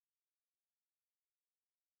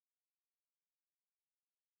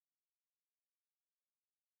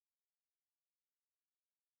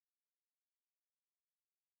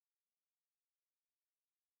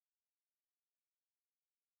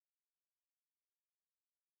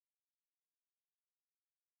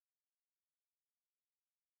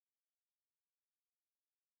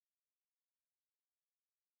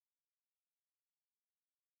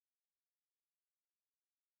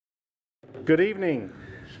Good evening.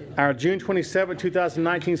 Our June 27,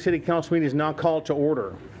 2019 City Council meeting is now called to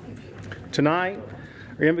order. Tonight,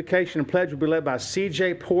 our invocation and pledge will be led by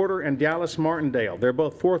C.J. Porter and Dallas Martindale. They're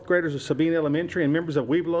both fourth graders of Sabine Elementary and members of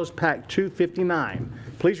Webelos Pack 259.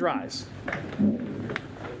 Please rise.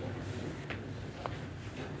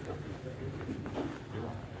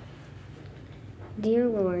 Dear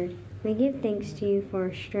Lord, we give thanks to you for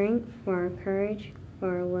our strength, for our courage,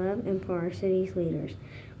 for our love, and for our city's leaders.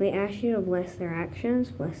 We ask you to bless their actions,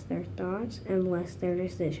 bless their thoughts, and bless their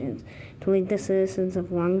decisions, to lead the citizens of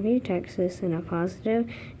Longview, Texas in a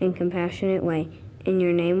positive and compassionate way. In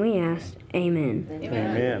your name we ask, amen.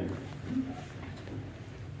 Amen.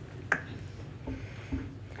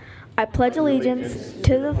 I pledge allegiance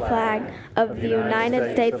to the flag of the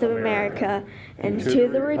United States of America and to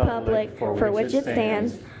the republic for which it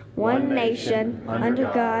stands, one nation, under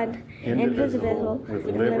God, indivisible, with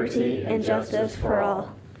liberty and justice for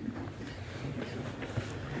all.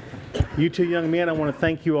 You two young men, I want to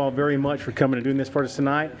thank you all very much for coming and doing this for us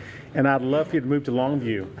tonight. And I'd love for you to move to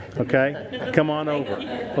Longview, okay? Come on over.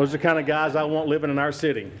 Those are the kind of guys I want living in our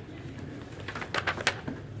city.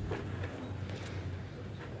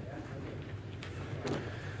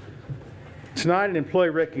 Tonight in employee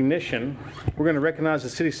recognition, we're going to recognize the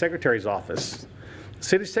City Secretary's office. The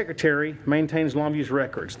City Secretary maintains Longview's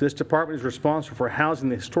records. This department is responsible for housing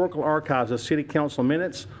the historical archives of City Council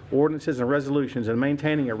minutes, ordinances, and resolutions, and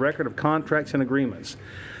maintaining a record of contracts and agreements.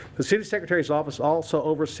 The City Secretary's office also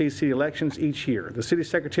oversees city elections each year. The City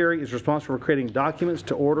Secretary is responsible for creating documents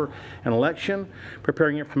to order an election,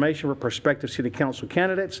 preparing information for prospective City Council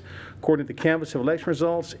candidates, coordinating the canvass of election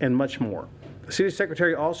results, and much more. The City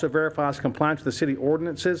Secretary also verifies compliance with the city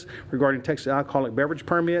ordinances regarding Texas alcoholic beverage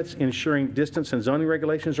permits, ensuring distance and zoning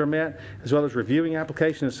regulations are met, as well as reviewing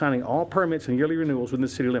applications and signing all permits and yearly renewals within the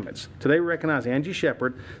city limits. Today we recognize Angie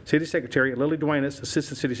Shepard, City Secretary, and Lily Duenas,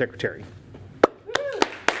 Assistant City Secretary.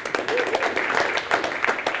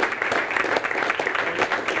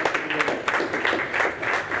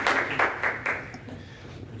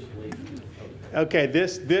 Okay,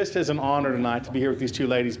 this is an honor tonight to be here with these two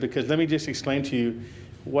ladies, because let me just explain to you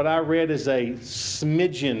what I read is a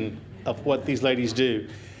smidgen of what these ladies do.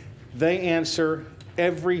 They answer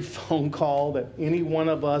every phone call that any one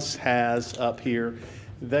of us has up here.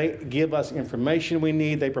 They give us information we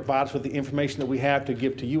need. They provide us with the information that we have to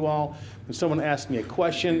give to you all. When someone asks me a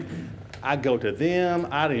question, I go to them.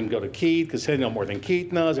 I didn't even go to Keith because they know more than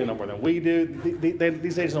Keith knows. They know more than we do.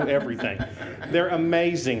 These ladies know everything. They're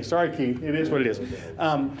amazing. Sorry, Keith. It is what it is.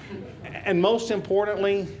 And most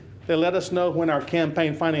importantly, they let us know when our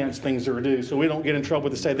campaign finance things are due, so we don't get in trouble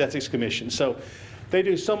with the State Ethics Commission. So they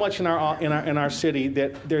do so much in our city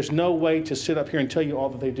that there's no way to sit up here and tell you all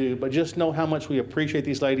that they do. But just know how much we appreciate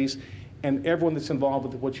these ladies and everyone that's involved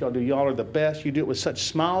with what y'all do. Y'all are the best. You do it with such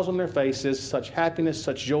smiles on their faces, such happiness,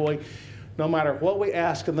 such joy. No matter what we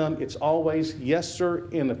ask of them, it's always yes, sir,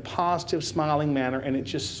 in a positive, smiling manner, and it's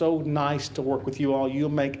just so nice to work with you all. You'll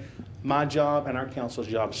make my job and our council's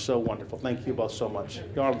job so wonderful. Thank you both so much.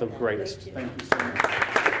 Y'all are the greatest. Thank you so much.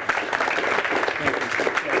 Thank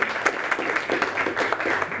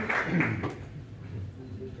you.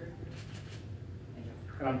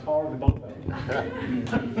 And I'm taller than both of them.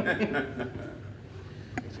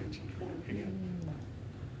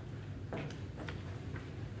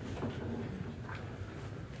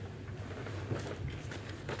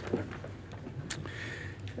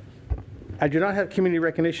 I do not have community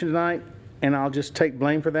recognition tonight, and I'll just take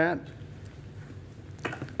blame for that.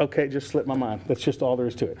 Okay, it just slipped my mind. That's just all there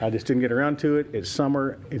is to it. I just didn't get around to it. It's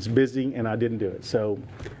summer, it's busy, and I didn't do it. So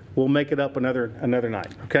we'll make it up another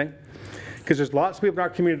night, okay? Because there's lots of people in our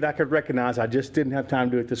community that I could recognize. I just didn't have time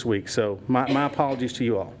to do it this week. So my apologies to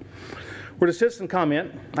you all. We're to citizen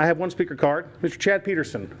comment. I have one speaker card. Mr. Chad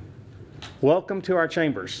Peterson, welcome to our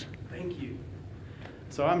chambers. Thank you.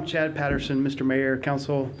 So I'm Chad Patterson, Mr. Mayor,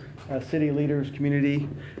 Council, City Leaders, Community.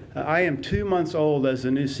 I am 2 months old as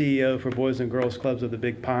the new CEO for Boys and Girls Clubs of the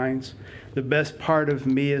Big Pines. The best part of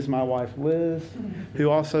me is my wife, Liz, who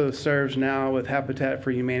also serves now with Habitat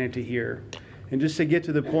for Humanity here. And just to get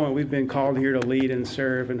to the point, we've been called here to lead and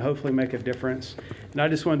serve and hopefully make a difference. And I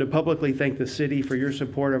just wanted to publicly thank the city for your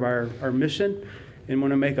support of our mission, and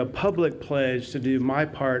want to make a public pledge to do my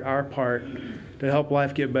part, our part, to help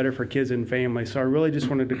life get better for kids and families. So I really just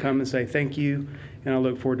wanted to come and say thank you, and I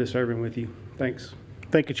look forward to serving with you. Thanks.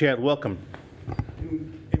 Thank you, Chad. Welcome.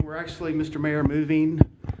 And we're actually, Mr. Mayor, moving.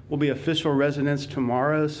 We'll be official residents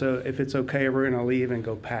tomorrow, so if it's okay, we're going to leave and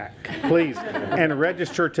go pack. Please, and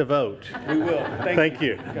register to vote. We will. Thank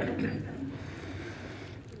you. Okay.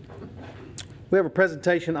 We have a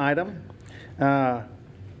presentation item.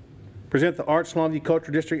 present the Arts Longview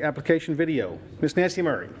Cultural District application video. Ms. Nancy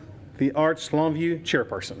Murray, the Arts Longview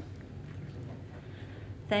Chairperson.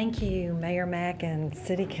 Thank you, Mayor Mack and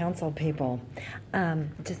City Council people.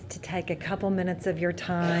 Just to take a couple minutes of your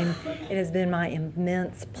time, it has been my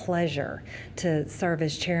immense pleasure to serve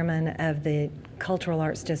as chairman of the Cultural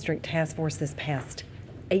Arts District Task Force this past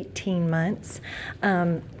 18 months.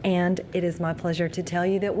 And it is my pleasure to tell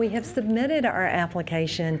you that we have submitted our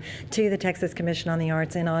application to the Texas Commission on the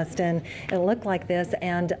Arts in Austin. It looked like this,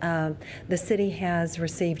 and the city has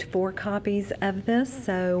received 4 copies of this.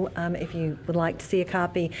 So if you would like to see a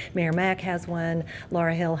copy, Mayor Mack has one,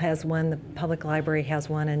 Laura Hill has one, the Public Library has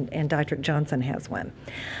one, and Dietrich Johnson has one.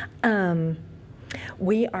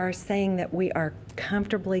 We are saying that we are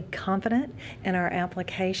comfortably confident in our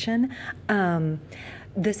application.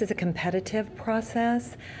 This is a competitive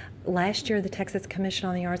process. Last year, the Texas Commission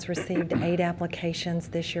on the Arts received 8 applications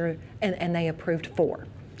this year, and they approved 4.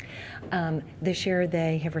 This year,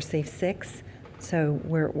 they have received 6, so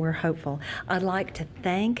we're hopeful. I'd like to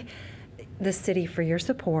thank the city for your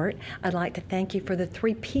support. I'd like to thank you for the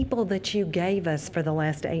 3 people that you gave us for the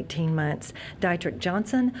last 18 months. Dietrich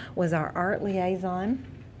Johnson was our art liaison,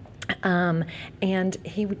 and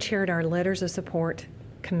he chaired our letters of support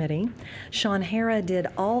committee. Sean Hara did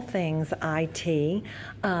all things IT,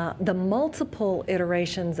 the multiple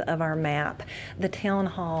iterations of our map, the town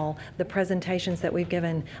hall, the presentations that we've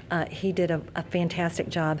given. He did a fantastic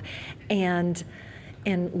job. And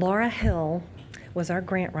Laura Hill was our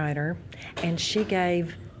grant writer, and she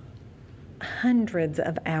gave hundreds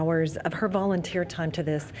of hours of her volunteer time to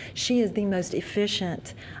this. She is the most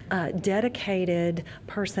efficient, dedicated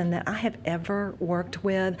person that I have ever worked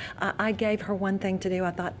with. I gave her one thing to do.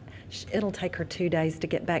 I thought it'll take her 2 days to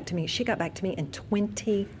get back to me. She got back to me in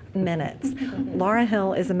 20 minutes. Laura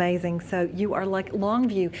Hill is amazing. So you are like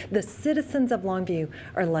Longview. The citizens of Longview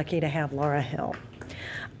are lucky to have Laura Hill.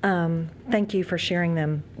 Thank you for sharing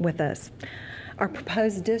them with us. Our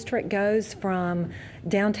proposed district goes from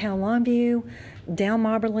downtown Longview, down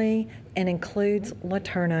Moberly, and includes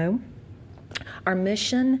Laterno. Our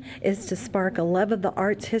mission is to spark a love of the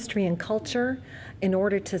arts, history, and culture in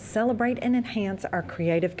order to celebrate and enhance our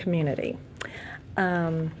creative community.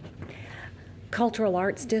 Cultural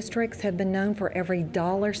arts districts have been known for every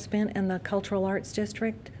dollar spent in the cultural arts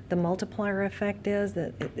district. The multiplier effect is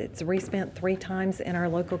that it's respent 3 times in our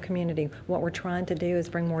local community. What we're trying to do is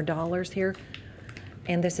bring more dollars here.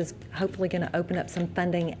 And this is hopefully going to open up some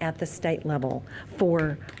funding at the state level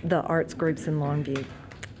for the arts groups in Longview.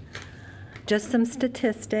 Just some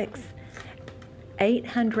statistics.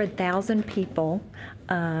 800,000 people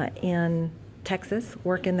in Texas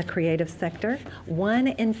work in the creative sector. 1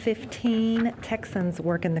 in 15 Texans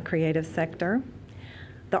work in the creative sector.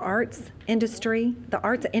 The arts industry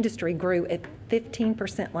grew at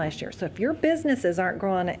 15% last year. So if your businesses aren't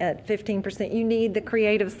growing at 15%, you need the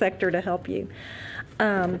creative sector to help you.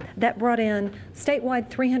 That brought in statewide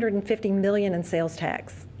 $350 million in sales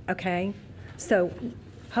tax, okay? So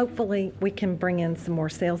hopefully we can bring in some more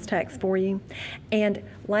sales tax for you. And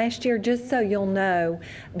last year, just so you'll know,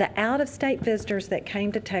 the out-of-state visitors that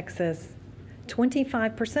came to Texas,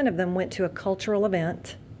 25% of them went to a cultural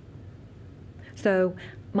event. So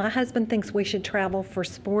my husband thinks we should travel for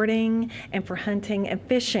sporting and for hunting and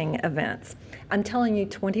fishing events. I'm telling you,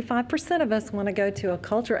 25% of us want to go to a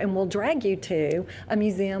culture, and we'll drag you to a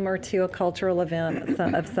museum or to a cultural event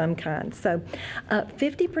of some kind. So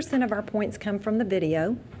 50% of our points come from the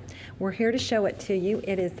video. We're here to show it to you.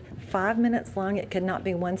 It is 5 minutes long. It could not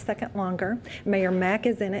be 1 second longer. Mayor Mack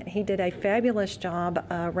is in it. He did a fabulous job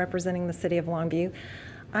representing the city of Longview.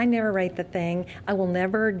 I narrate the thing. I will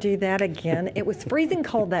never do that again. It was freezing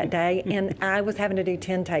cold that day, and I was having to do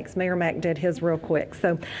 10 takes. Mayor Mack did his real quick.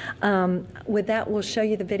 So with that, we'll show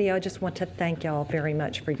you the video. I just want to thank y'all very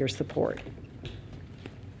much for your support.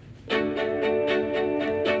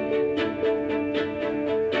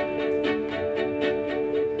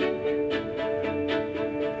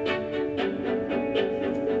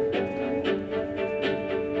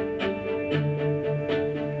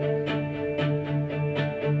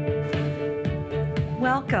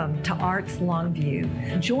 Welcome to Arts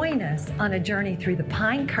Longview. Join us on a journey through the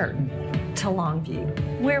Pine Curtain to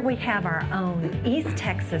Longview, where we have our own East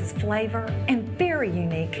Texas flavor and very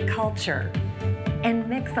unique culture, and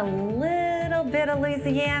mix a little bit of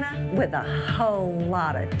Louisiana with a whole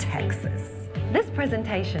lot of Texas. This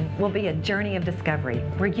presentation will be a journey of discovery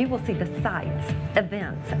where you will see the sights,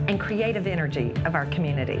 events, and creative energy of our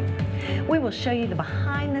community. We will show you the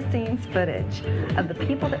behind-the-scenes footage of the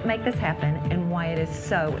people that make this happen and why it is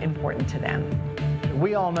so important to them.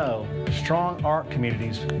 we all know, strong art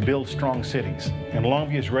communities build strong cities, and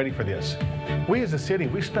Longview is ready for this. We as a city,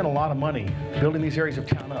 we spend a lot of money building these areas of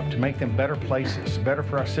town up to make them better places, better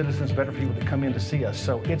for our citizens, better for people that come in to see us.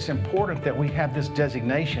 So it's important that we have this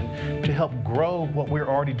designation to help grow what we're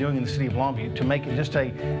already doing in the city of Longview, to make it just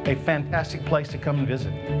a fantastic place to come and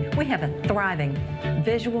visit. We have a thriving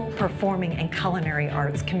visual, performing, and culinary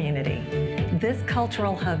arts community. This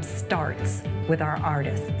cultural hub starts with our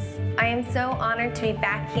artists. I am so honored to be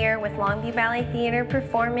back here with Longview Ballet Theater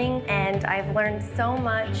performing, and I've learned so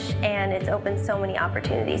much, and it's opened so many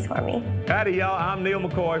opportunities for me. Howdy, y'all. I'm Neil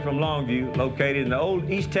McCoy from Longview, located in the old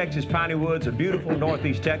East Texas Piney Woods of beautiful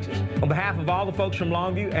Northeast Texas. On behalf of all the folks from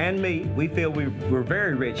Longview and me, we feel we're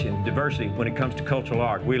very rich in diversity when it comes to cultural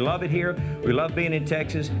art. We love it here. We love being in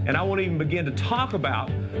Texas, and I won't even begin to talk about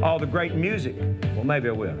all the great music. Well, maybe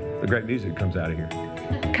I will. The great music comes out of here.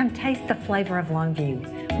 Come taste the flavor of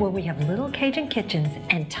Longview, where we have Little Cajun Kitchens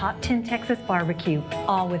and Top 10 Texas Barbecue,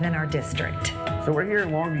 all within our district. So we're here in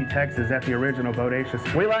Longview, Texas at the original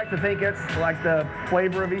Bodacious. We like to think it's like the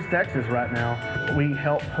flavor of East Texas right now. We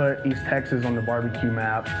help put East Texas on the barbecue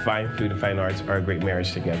map. Fine food and fine arts are a great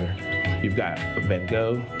marriage together. You've got Van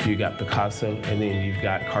Gogh, you've got Picasso, and then you've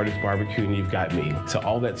got Carter's Barbecue, and you've got me. So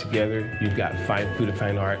all that together, you've got fine food and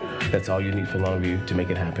fine art. That's all you need for Longview to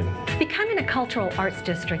make it happen. Becoming a cultural arts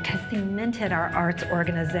district has cemented our arts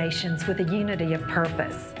organizations with a unity of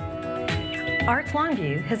purpose. Arts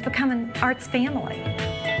Longview has become an arts family.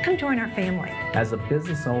 Come join our family. As a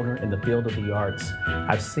business owner in the field of the arts,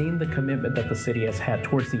 I've seen the commitment that the city has had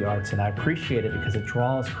towards the arts, and I appreciate it because it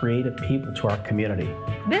draws creative people to our community.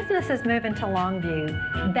 Businesses moving to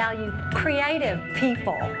Longview value creative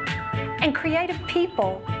people, and creative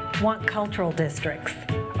people want cultural districts.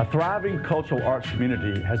 A thriving cultural arts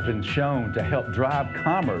community has been shown to help drive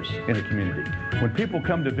commerce in a community. When people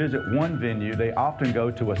come to visit one venue, they often go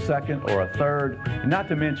to a second or a third, not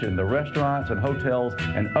to mention the restaurants and hotels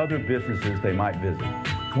and other businesses they might visit.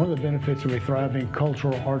 One of the benefits of a thriving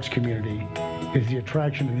cultural arts community is the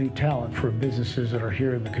attraction of new talent for businesses that are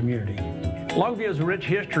here in the community. Longview has a rich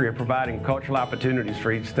history of providing cultural opportunities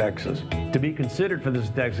for East Texas. To be considered for this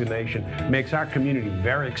designation makes our community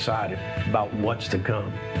very excited about what's to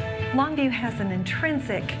come. Longview has an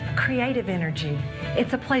intrinsic creative energy.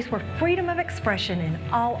 It's a place where freedom of expression in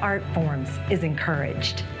all art forms is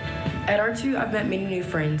encouraged. At R2, I've met many new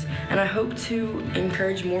friends, and I hope to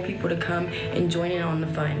encourage more people to come and join in on the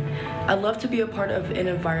fun. I love to be a part of an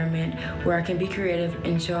environment where I can be creative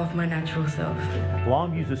and show off my natural self.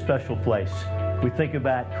 Longview's a special place. We think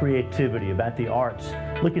about creativity, about the arts.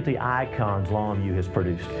 Look at the icons Longview has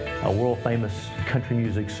produced. A world-famous country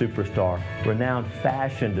music superstar, renowned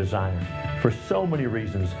fashion designer. For so many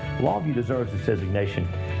reasons, Longview deserves this designation,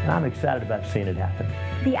 and I'm excited about seeing it happen.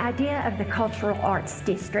 The idea of the Cultural Arts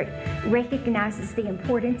District recognizes the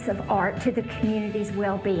importance of art to the community's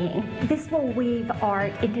well-being. This will weave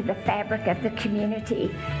art into the fabric of the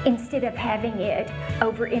community instead of having it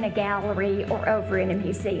over in a gallery or over in a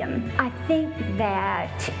museum. I think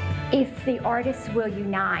that if the artists will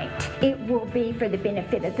unite, it will be for the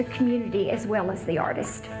benefit of the community as well as the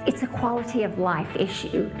artist. It's a quality of life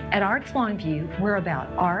issue. At Arts Longview, we're about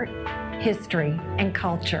art, history, and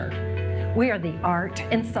culture. We are the art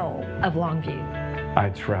and soul of Longview. I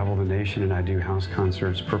travel the nation and I do house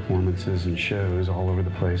concerts, performances, and shows all over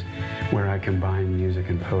the place where I combine music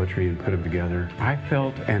and poetry and put them together. I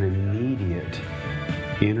felt an immediate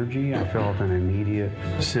energy. I felt an immediate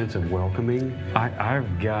sense of welcoming.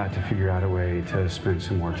 I've got to figure out a way to spend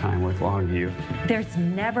some more time with Longview. There's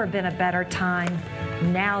never been a better time.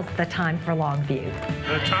 Now's the time for Longview.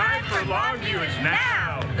 The time for Longview is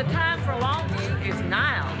now. The time for Longview is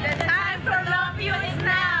now. The time for Longview is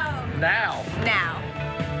now. Now. Now.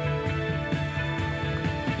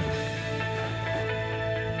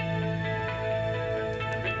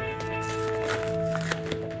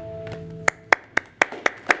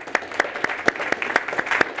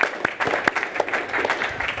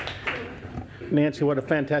 Nancy, what a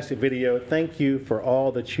fantastic video. Thank you for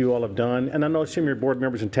all that you all have done. And I know some of your board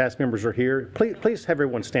members and task members are here. Please have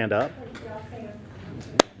everyone stand up.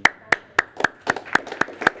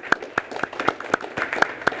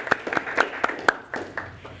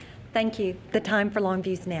 Thank you. The time for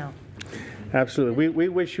Longview's now. Absolutely. We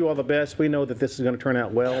wish you all the best. We know that this is going to turn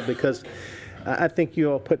out well because I think you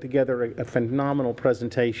all put together a phenomenal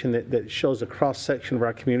presentation that shows a cross-section of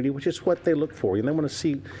our community, which is what they look for. And they want to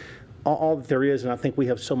see all that there is, and I think we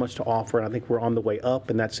have so much to offer, and I think we're on the way up,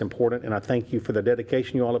 and that's important, and I thank you for the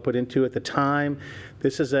dedication you all have put into it, the time.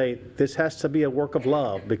 This has to be a work of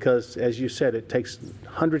love, because, as you said, it takes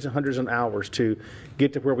hundreds and hundreds of hours to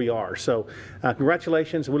get to where we are. So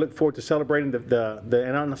congratulations. We look forward to celebrating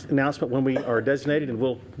the announcement when we are designated, and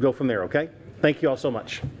we'll go from there, okay? Thank you all so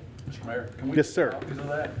much. Mr. Mayor, can we Yes, sir. get copies of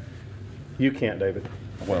that? You can't, David.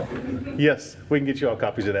 Well. Yes, we can get you all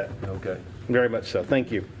copies of that. Okay. Very much so.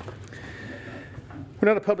 Thank you. We're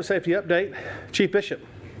now to public safety update. Chief Bishop.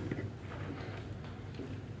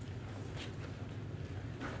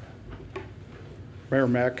 Mayor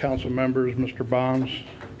Mack, council members, Mr. Bonds,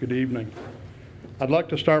 good evening. I'd like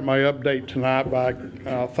to start my update tonight by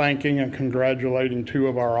thanking and congratulating two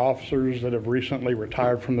of our officers that have recently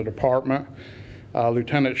retired from the department.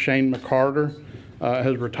 Lieutenant Shane McCarter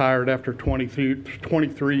has retired after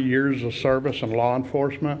 23 years of service in law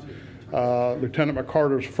enforcement. Lieutenant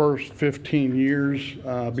McCarter's first 15 years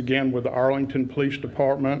began with the Arlington Police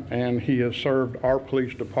Department, and he has served our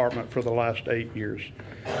police department for the last 8 years.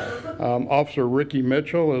 Officer Ricky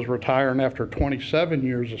Mitchell is retiring after 27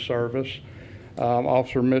 years of service.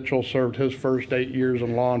 Officer Mitchell served his first 8 years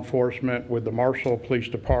in law enforcement with the Marshall Police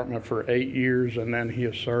Department for 8 years, and then he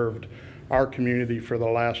has served our community for the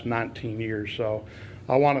last 19 years. So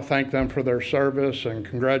I want to thank them for their service and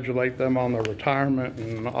congratulate them on their retirement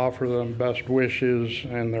and offer them best wishes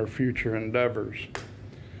in their future endeavors.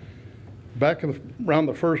 Back around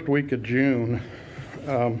the first week of June,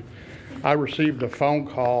 I received a phone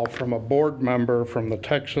call from a board member from the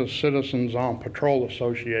Texas Citizens on Patrol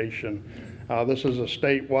Association. This is a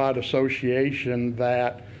statewide association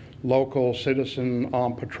that local citizen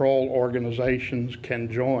on patrol organizations can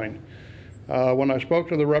join. When I spoke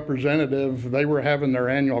to the representative, they were having their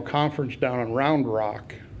annual conference down in Round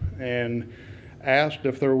Rock and asked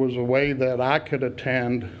if there was a way that I could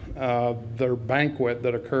attend their banquet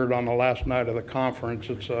that occurred on the last night of the conference.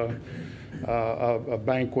 It's a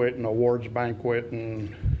banquet, an awards banquet,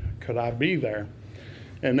 and could I be there?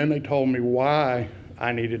 And then they told me why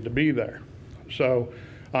I needed to be there. So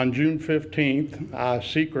on June 15th, I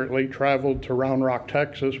secretly traveled to Round Rock,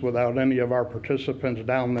 Texas without any of our participants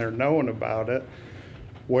down there knowing about it,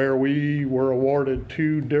 where we were awarded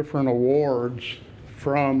 2 different awards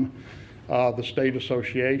from the state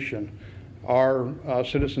association. Our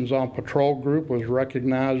Citizens on Patrol group was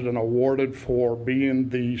recognized and awarded for being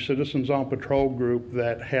the Citizens on Patrol group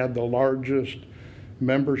that had the largest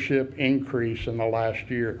membership increase in the last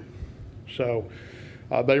year. So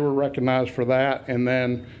they were recognized for that, and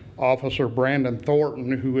then Officer Brandon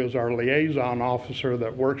Thornton, who is our liaison officer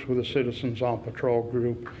that works with the Citizens on Patrol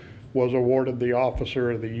group, was awarded the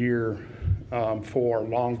Officer of the Year for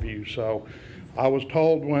Longview. So I was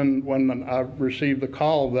told when I received the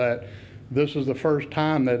call that this is the first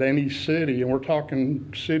time that any city, and we're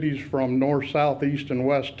talking cities from north, south, east, and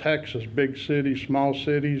west Texas, big cities, small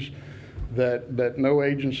cities, that no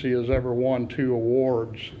agency has ever won 2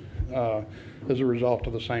 awards as a result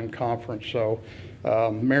of the same conference. So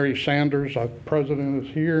Mary Sanders, our president,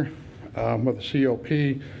 is here with the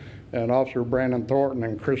COP, and Officer Brandon Thornton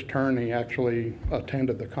and Chris Turney actually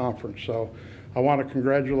attended the conference. So I want to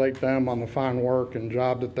congratulate them on the fine work and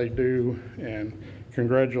job that they do, and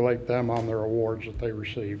congratulate them on their awards that they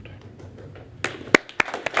received.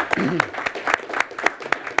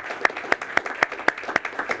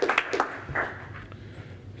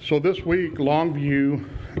 So this week, Longview,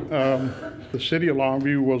 the city of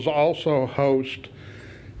Longview was also host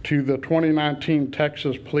to the 2019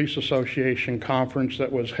 Texas Police Association Conference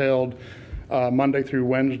that was held Monday through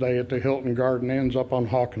Wednesday at the Hilton Garden Inns up on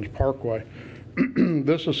Hawkins Parkway.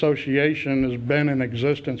 This association has been in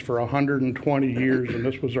existence for 120 years, and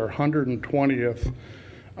this was our 120th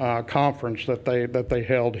conference that they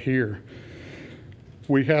held here.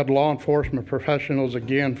 We had law enforcement professionals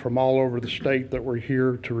again from all over the state that were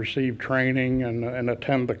here to receive training and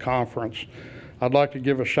attend the conference. I'd like to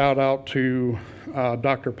give a shout out to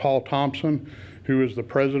Dr. Paul Thompson, who is the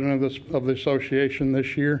president of the association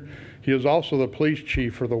this year. He is also the police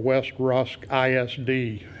chief for the West Rusk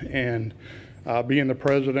ISD, and being the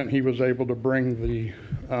president, he was able to bring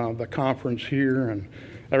the conference here, and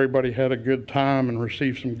everybody had a good time and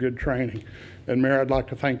received some good training. And Mayor, I'd like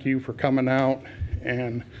to thank you for coming out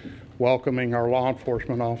and welcoming our law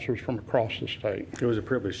enforcement officers from across the state. It was a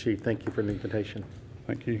privilege, Chief. Thank you for the invitation.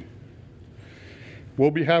 Thank you.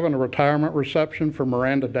 We'll be having a retirement reception for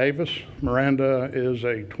Miranda Davis. Miranda is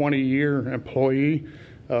a 20-year employee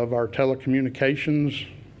of our telecommunications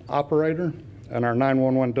operator and our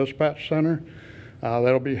 911 dispatch center.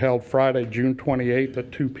 That'll be held Friday, June 28th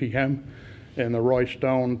at 2 p.m. in the Roy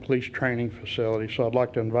Stone Police Training Facility. So I'd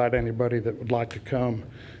like to invite anybody that would like to come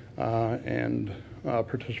and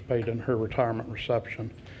participate in her retirement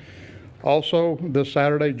reception. Also, this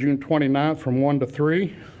Saturday, June 29th, from 1 to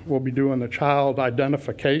 3, we'll be doing the child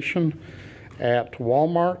identification at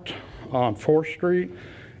Walmart on 4th Street,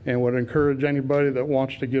 and would encourage anybody that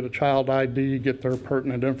wants to get a child ID, get their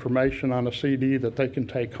pertinent information on a CD that they can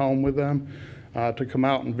take home with them, to come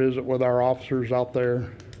out and visit with our officers out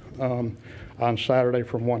there on Saturday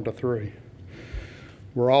from 1 to 3.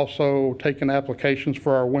 We're also taking applications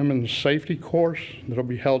for our women's safety course that'll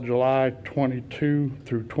be held July 22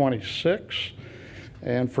 through 26.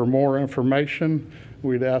 And for more information,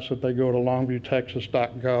 we'd ask that they go to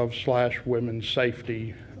longviewtexas.gov/women's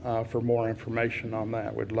safety for more information on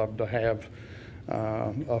that. We'd love to have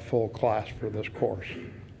a full class for this course.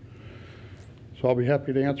 So I'll be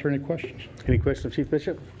happy to answer any questions. Any questions, Chief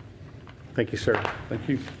Bishop? Thank you, sir. Thank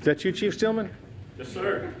you. Is that you, Chief Stillman? Yes,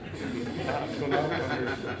 sir.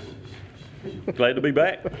 Glad to be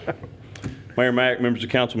back. Mayor Mack, members of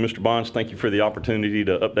council, Mr. Bonds, thank you for the opportunity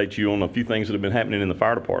to update you on a few things that have been happening in the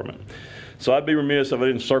fire department. So I'd be remiss if I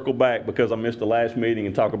didn't circle back, because I missed the last meeting,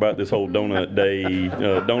 and talk about this whole donut day,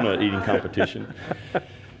 donut eating competition.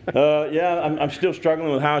 Yeah, I'm still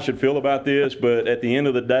struggling with how I should feel about this, but at the end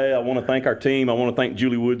of the day, I want to thank our team. I want to thank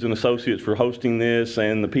Julie Woods and Associates for hosting this,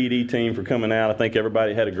 and the PD team for coming out. I think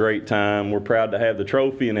everybody had a great time. We're proud to have the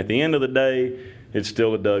trophy, and at the end of the day, it's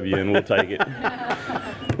still a W, and we'll take it.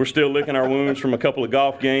 We're still licking our wounds from a couple of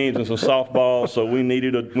golf games and some softball, so we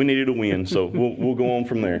needed a win. So we'll go on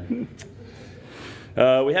from there.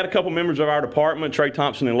 We had a couple members of our department, Trey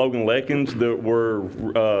Thompson and Logan Leckins, that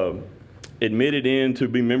were admitted in to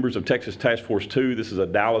be members of Texas Task Force 2. This is a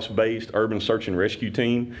Dallas-based urban search and rescue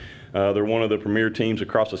team. They're one of the premier teams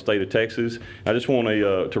across the state of Texas. I just want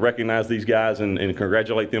to recognize these guys and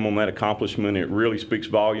congratulate them on that accomplishment. It really speaks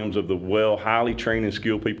volumes of the highly trained and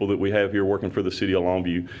skilled people that we have here working for the city of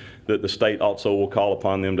Longview, that the state also will call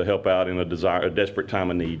upon them to help out in a desperate time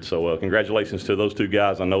of need. So congratulations to those two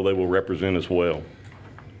guys. I know they will represent us well.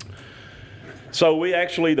 So we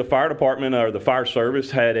actually, the fire department, or the fire service,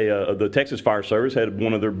 had the Texas Fire Service had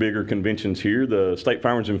one of their bigger conventions here. The State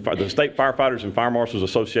Firefighters and Fire Marshals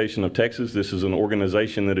Association of Texas. This is an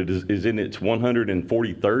organization that is in its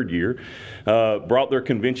 143rd year. Brought their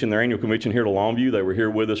annual convention here to Longview. They were here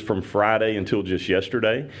with us from Friday until just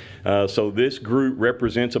yesterday. So this group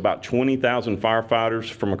represents about 20,000 firefighters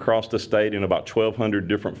from across the state in about 1,200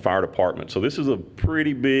 different fire departments. So this is a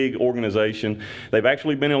pretty big organization. They've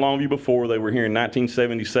actually been in Longview before. They were here in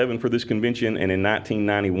 1977 for this convention, and in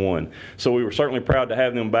 1991. So we were certainly proud to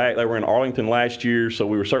have them back. They were in Arlington last year, so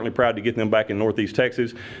we were certainly proud to get them back in Northeast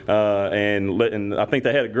Texas. And I think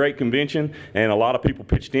they had a great convention, and a lot of people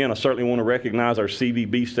pitched in. I certainly want to recognize our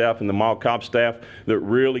CVB staff and the Mall Cop staff that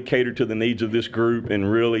really catered to the needs of this group,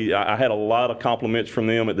 and really I had a lot of compliments from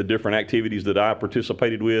them at the different activities that I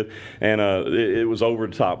participated with, and it was over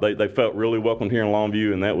the top. They felt really welcomed here in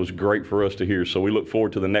Longview, and that was great for us to hear. So we look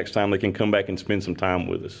forward to the next time they can come back and spend some time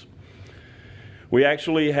with us. We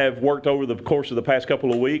actually have worked over the course of the past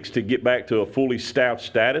couple of weeks to get back to a fully staffed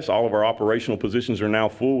status. All of our operational positions are now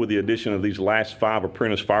full with the addition of these last 5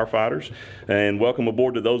 apprentice firefighters. And welcome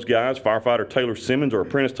aboard to those guys: Firefighter Taylor Simmons, or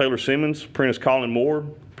Apprentice Taylor Simmons, Apprentice Colin Moore,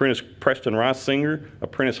 Apprentice Preston Rice-Singer,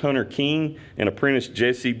 Apprentice Hunter King, and Apprentice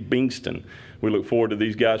Jesse Bingston. We look forward to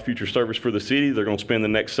these guys' future service for the city. They're going to spend the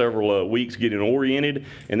next several weeks getting oriented,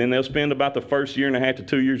 and then they'll spend about the first 1.5 to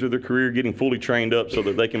 2 years of their career getting fully trained up so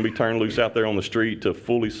that they can be turned loose out there on the street to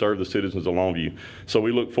fully serve the citizens of Longview. So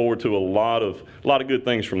we look forward to a lot of good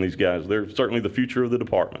things from these guys. They're certainly the future of the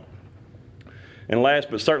department. And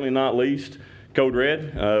last but certainly not least, Code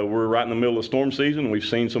Red. We're right in the middle of storm season. We've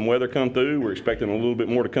seen some weather come through. We're expecting a little bit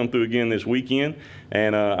more to come through again this weekend.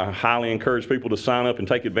 And I highly encourage people to sign up and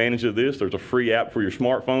take advantage of this. There's a free app for your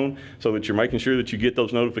smartphone so that you're making sure that you get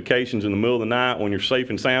those notifications in the middle of the night when you're safe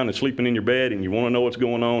and sound and sleeping in your bed and you want to know what's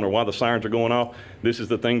going on or why the sirens are going off. This is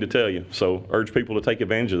the thing to tell you. So urge people to take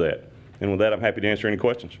advantage of that. And with that, I'm happy to answer any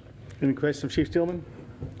questions. Any questions, Chief Stillman?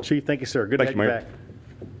 Chief, thank you, sir. Good to have you back.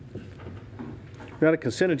 Got a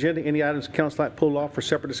consent agenda. Any items the council like pulled off for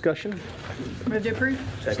separate discussion? Move to approve.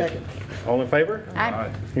 Second. All in favor?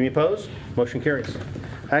 Aye. Any opposed? Motion carries.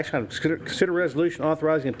 Action item, consider resolution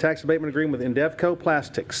authorizing a tax abatement agreement with Endevco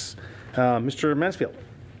Plastics. Mr. Mansfield,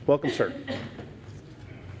 welcome, sir.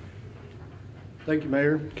 Thank you,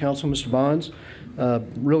 Mayor, Council, Mr. Bonds.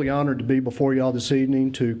 Really honored to be before y'all this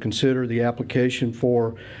evening to consider the application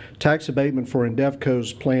for tax abatement for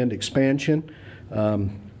Endevco's planned expansion.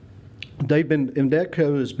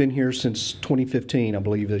 Indeco has been here since 2015, I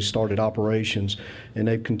believe they started operations, and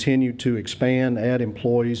they've continued to expand, add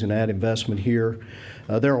employees, and add investment here.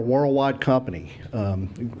 They're a worldwide company.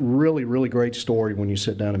 Really, really great story when you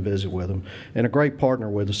sit down and visit with them, and a great partner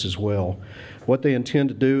with us as well. What they intend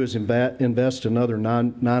to do is invest another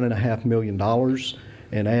 $9.5 million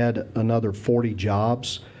and add another 40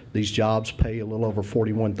 jobs. These jobs pay a little over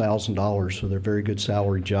 $41,000, so they're very good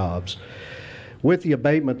salary jobs. With the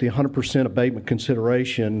abatement, the 100% abatement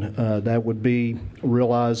consideration, that would be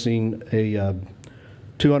realizing a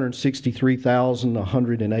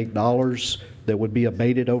 $263,108 that would be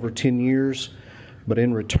abated over 10 years. But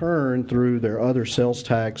in return, through their other sales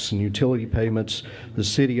tax and utility payments, the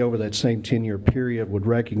city over that same 10-year period would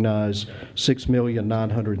recognize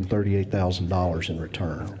 $6,938,000 in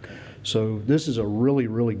return. So this is a really,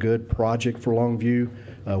 really good project for Longview.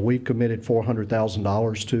 We've committed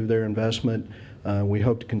 $400,000 to their investment. We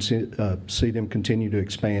hope to see them continue to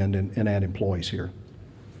expand and add employees here.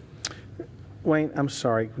 Wayne, I'm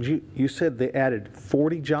sorry. You said they added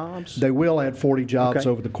 40 jobs? They will add 40 jobs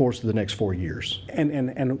over the course of the next 4 years.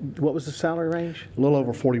 And what was the salary range? A little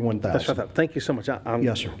over $41,000. That's what I thought. Thank you so much.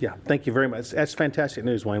 Yes, sir. Yeah, thank you very much. That's fantastic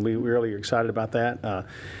news, Wayne. We really are excited about that.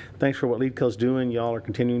 Thanks for what LeadCo's doing. Y'all are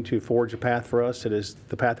continuing to forge a path for us. It is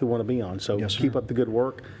the path we want to be on. So yes, keep up the good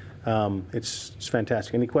work. It's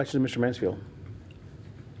fantastic. Any questions, Mr. Mansfield?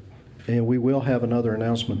 And we will have another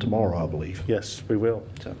announcement tomorrow, I believe. Yes, we will.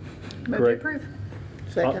 So. Move Great. to approve.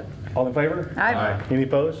 Second. All in favor? Aye. Any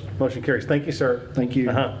opposed? Motion carries. Thank you, sir. Thank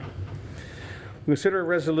you. Consider a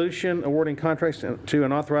resolution awarding contracts to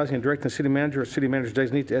and authorizing and directing the city manager or city manager's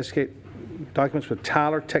designee to execute documents with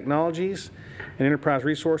Tyler Technologies and Enterprise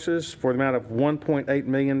Resources for the amount of $1.8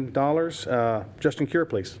 million. Justin Cure,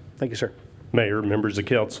 please. Thank you, sir. Mayor, members of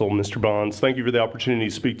council, Mr. Bonds, thank you for the opportunity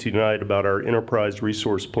to speak to you tonight about our enterprise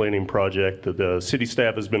resource planning project that the city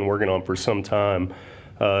staff has been working on for some time.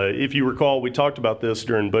 If you recall, we talked about this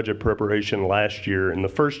during budget preparation last year, and the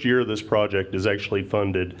first year of this project is actually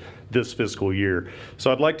funded this fiscal year.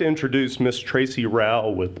 So I'd like to introduce Ms. Tracy Rao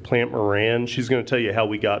with Plant Moran. She's going to tell you how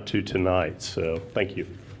we got to tonight, so thank you.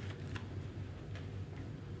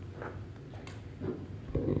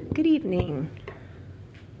 Good evening.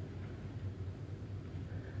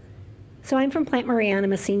 So I'm from Plant Moran.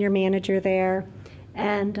 I'm a senior manager there,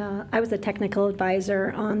 and I was a technical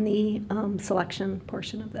advisor on the selection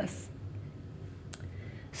portion of this.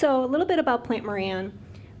 So a little bit about Plant Moran.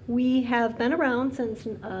 We have been around since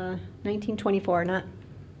 1924, not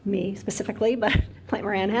me specifically, but Plant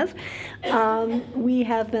Moran has. We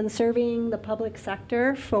have been serving the public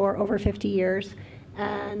sector for over 50 years,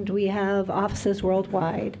 and we have offices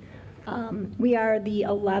worldwide. We are the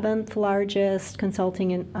 11th largest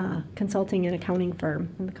consulting and accounting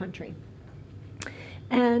firm in the country.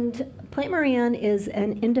 And Plant Moran is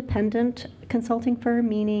an independent consulting firm,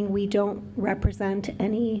 meaning we don't represent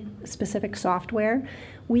any specific software.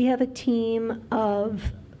 We have a team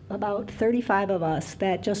of about 35 of us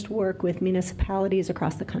that just work with municipalities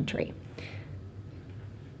across the country.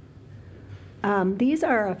 These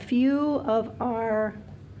are a few of our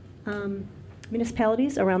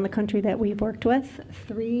municipalities around the country that we've worked with.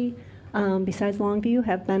 3, besides Longview,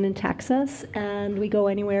 have been in Texas, and we go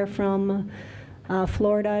anywhere from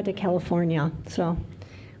Florida to California. So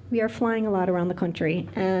we are flying a lot around the country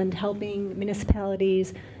and helping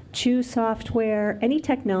municipalities choose software, any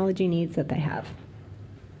technology needs that they have.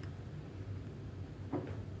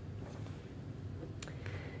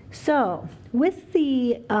 So with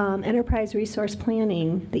the Enterprise Resource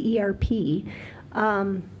Planning, the ERP,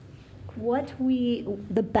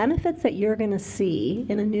 the benefits that you're going to see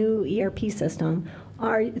in a new ERP system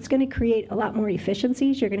are it's going to create a lot more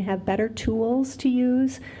efficiencies. You're going to have better tools to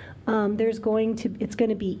use. It's going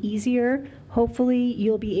to be easier. Hopefully,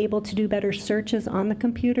 you'll be able to do better searches on the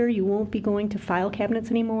computer. You won't be going to file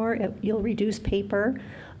cabinets anymore. You'll reduce paper.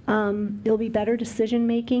 It'll be better decision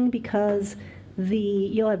making because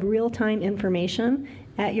you'll have real-time information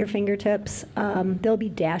at your fingertips. There'll be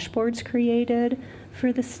dashboards created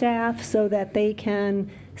for the staff so that they can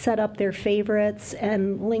set up their favorites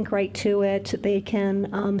and link right to it. They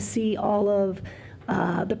can see all of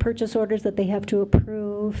the purchase orders that they have to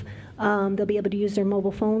approve. They'll be able to use their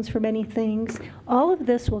mobile phones for many things. All of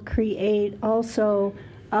this will create also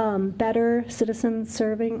better citizen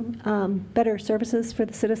serving, better services for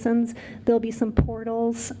the citizens. There'll be some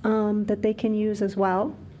portals that they can use as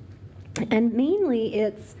well. And mainly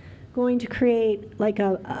it's going to create like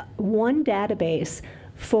one database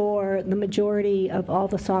for the majority of all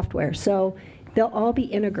the software. So they'll all be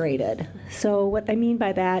integrated. So what I mean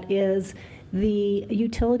by that is The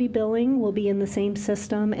utility billing will be in the same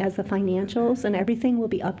system as the financials, and everything will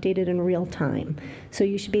be updated in real time. So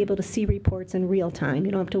you should be able to see reports in real time.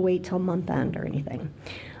 You don't have to wait till month end or anything.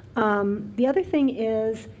 The other thing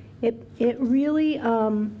is it really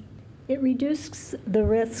it reduces the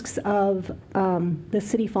risks of the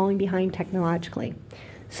city falling behind technologically.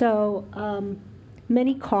 So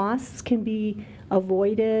many costs can be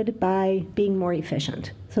avoided by being more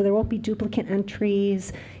efficient. So there won't be duplicate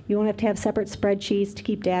entries. You won't have to have separate spreadsheets to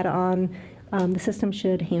keep data on. The system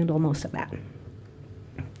should handle most of that.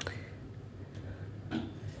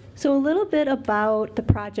 So a little bit about the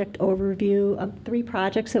project overview of 3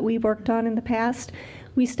 projects that we've worked on in the past.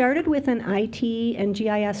 We started with an IT and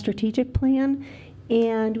GIS strategic plan,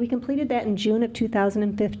 and we completed that in June of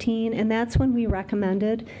 2015, and that's when we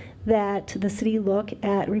recommended that the city look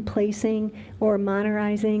at replacing or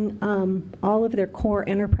modernizing all of their core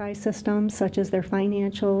enterprise systems, such as their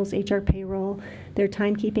financials, HR payroll, their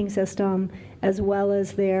timekeeping system, as well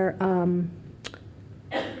as their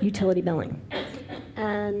utility billing.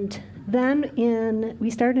 And then we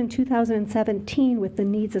started in 2017 with the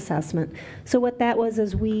needs assessment. So what that was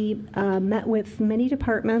is we met with many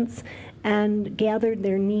departments and gathered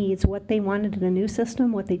their needs, what they wanted in a new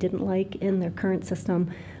system, what they didn't like in their current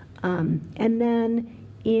system. And then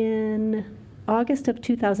in August of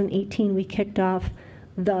 2018, we kicked off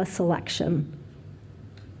the selection.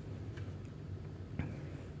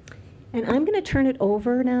 And I'm going to turn it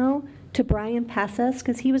over now to Brian Passes,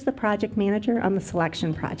 because he was the project manager on the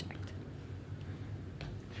selection project.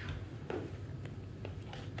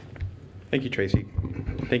 Thank you, Tracy.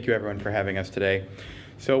 Thank you, everyone, for having us today.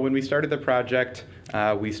 So when we started the project,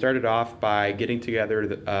 we started off by getting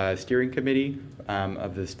together a steering committee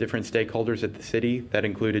of the different stakeholders at the city. That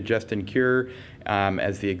included Justin Cure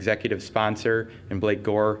as the executive sponsor and Blake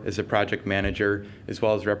Gore as the project manager, as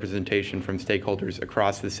well as representation from stakeholders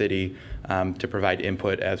across the city to provide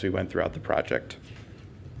input as we went throughout the project.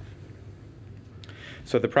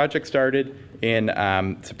 So the project started in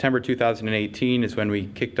September 2018 is when we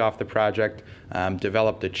kicked off the project,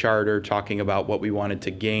 developed a charter talking about what we wanted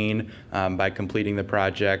to gain by completing the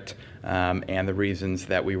project and the reasons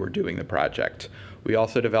that we were doing the project. We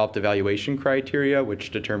also developed evaluation criteria,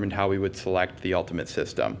 which determined how we would select the ultimate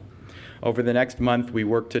system. Over the next month, we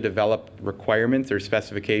worked to develop requirements or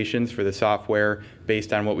specifications for the software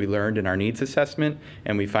based on what we learned in our needs assessment,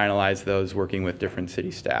 and we finalized those working with different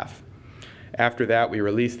city staff. After that, we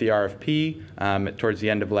released the RFP towards the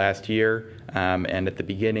end of last year, and at the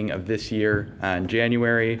beginning of this year, in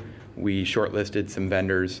January, we shortlisted some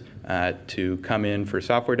vendors to come in for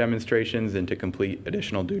software demonstrations and to complete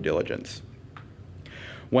additional due diligence.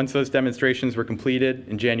 Once those demonstrations were completed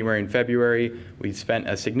in January and February, we spent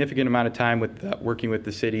a significant amount of time working with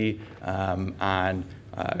the city on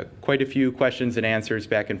quite a few questions and answers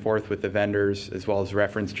back and forth with the vendors, as well as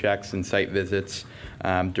reference checks and site visits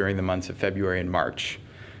during the months of February and March.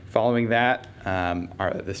 Following that,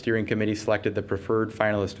 the steering committee selected the preferred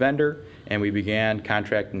finalist vendor, and we began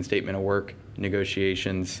contract and statement of work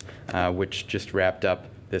negotiations, which just wrapped up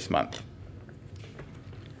this month.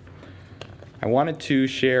 I wanted to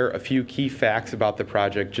share a few key facts about the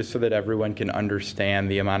project just so that everyone can understand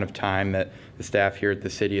the amount of time that the staff here at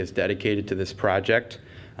the city has dedicated to this project.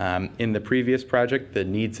 In the previous project, the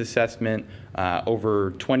needs assessment,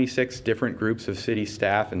 over 26 different groups of city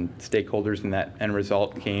staff and stakeholders in that end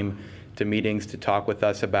result came to meetings to talk with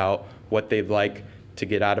us about what they'd like to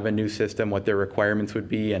get out of a new system, what their requirements would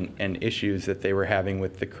be, and issues that they were having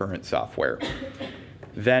with the current software.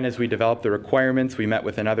 Then, as we developed the requirements, we met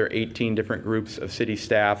with another 18 different groups of city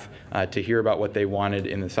staff to hear about what they wanted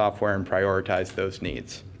in the software and prioritize those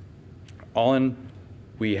needs. All in,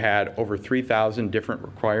 we had over 3,000 different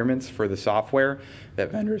requirements for the software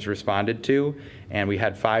that vendors responded to, and we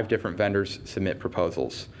had 5 different vendors submit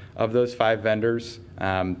proposals. Of those 5 vendors,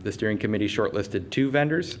 the steering committee shortlisted 2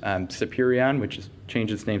 vendors, Superion, which has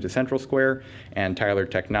changed its name to Central Square, and Tyler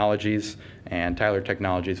Technologies. And Tyler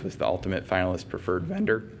Technologies was the ultimate finalist preferred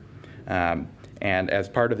vendor. And as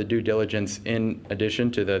part of the due diligence, in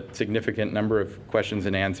addition to the significant number of questions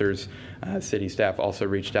and answers, city staff also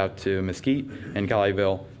reached out to Mesquite and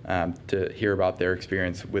Colleyville to hear about their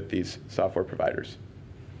experience with these software providers.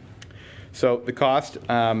 So the cost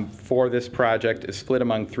for this project is split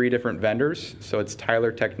among 3 different vendors. So it's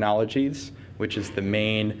Tyler Technologies, which is the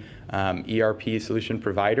main ERP solution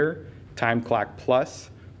provider, Time Clock Plus,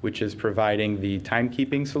 which is providing the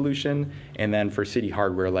timekeeping solution, and then for city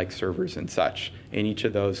hardware like servers and such. And each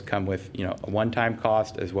of those come with a one-time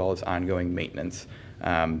cost as well as ongoing maintenance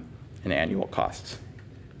and annual costs.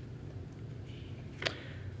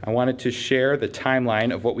 I wanted to share the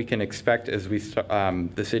timeline of what we can expect as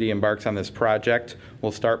the city embarks on this project.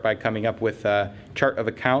 We'll start by coming up with a chart of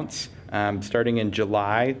accounts starting in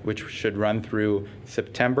July, which should run through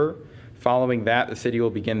September. Following that, the city will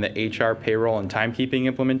begin the HR, payroll, and timekeeping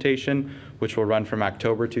implementation, which will run from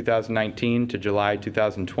October 2019 to July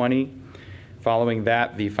 2020. Following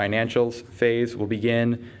that, the financials phase will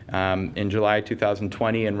begin in July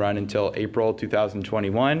 2020 and run until April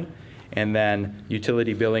 2021. And then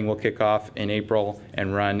utility billing will kick off in April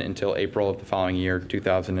and run until April of the following year,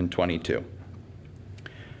 2022.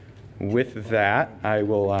 With that, I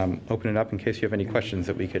will open it up in case you have any questions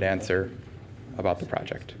that we could answer about the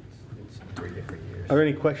project. Are there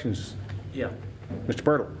any questions? Yeah. Mr.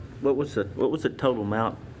 Birtle. What was the total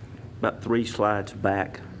amount, about 3 slides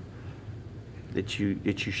back, that you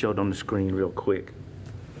showed on the screen real quick?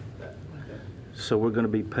 So we're going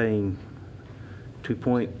to be paying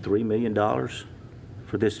 $2.3 million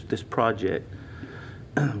for this project.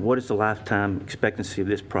 What is the lifetime expectancy of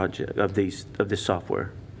this project, of this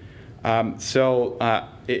software?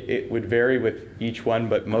 It would vary with each one,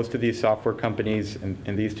 but most of these software companies,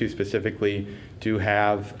 and these two specifically, do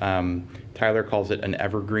have, Tyler calls it an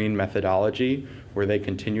evergreen methodology, where they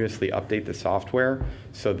continuously update the software.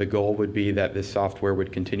 So the goal would be that this software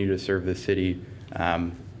would continue to serve the city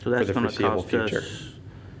for the foreseeable future.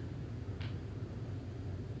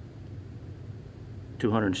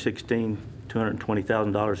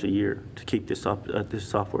 $220,000 a year to keep this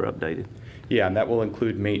software updated. Yeah, and that will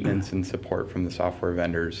include maintenance and support from the software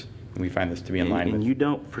vendors. And we find this to be in line with. And you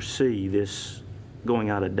don't foresee this going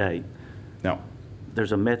out of date? No.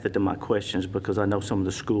 There's a method to my questions, because I know some of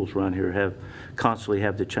the schools around here constantly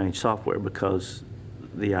have to change software because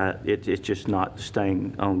it's just not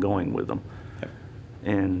staying ongoing with them. Yep.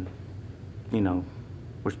 And, you know,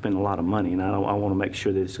 we're spending a lot of money, and I want to make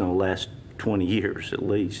sure that it's going to last 20 years at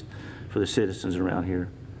least for the citizens around here.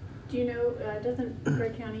 Do you know, doesn't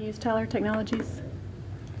Gray County use Tyler Technologies?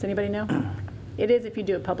 Does anybody know? It is if you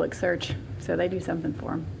do a public search, so they do something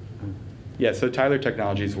for them. Yeah, so Tyler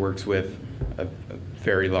Technologies works with a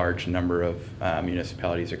very large number of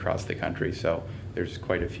municipalities across the country, so there's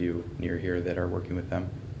quite a few near here that are working with them.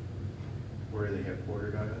 Where are they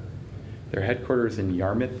headquartered out of? Their headquarters in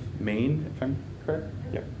Yarmouth, Maine, if I'm correct?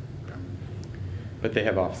 Yep. But they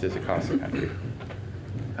have offices across the country.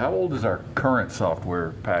 How old is our current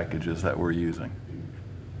software packages that we're using?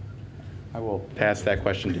 I will pass that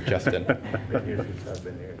question to Justin.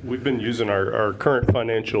 We've been using our current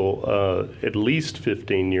financial at least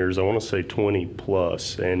 15 years, I want to say 20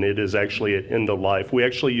 plus, and it is actually at end of life. We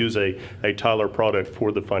actually use a Tyler product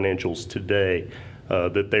for the financials today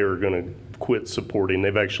that they are going to quit supporting.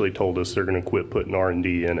 They've actually told us they're going to quit putting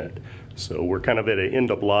R&D in it. So we're kind of at an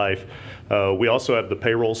end of life. We also have the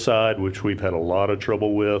payroll side, which we've had a lot of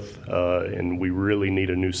trouble with, and we really need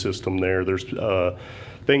a new system there. There's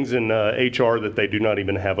things in HR that they do not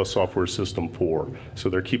even have a software system for. So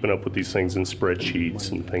they're keeping up with these things in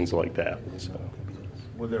spreadsheets and things like that. So.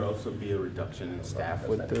 Will there also be a reduction in staff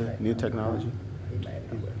with the new technology?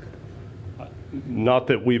 Not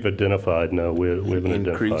that we've identified, no. We haven't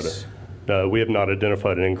identified it. No, we have not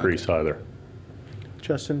identified an increase either.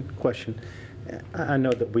 Justin, question. I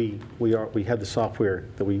know that we have the software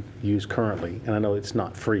that we use currently, and I know it's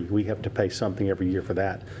not free. We have to pay something every year for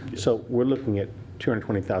that. Yes. So we're looking at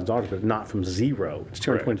 $220,000, but not from zero. It's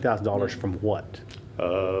 $220,000 from what?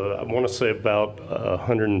 I want to say about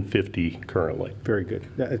 150 currently. Very good.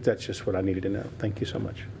 That's just what I needed to know. Thank you so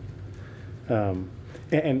much. And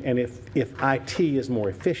if IT is more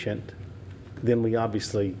efficient, then we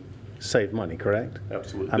obviously save money, correct?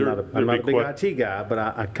 Absolutely. I'm not a big IT guy, but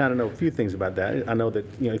I kind of know a few things about that. I know that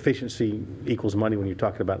efficiency equals money when you're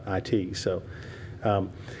talking about IT. So,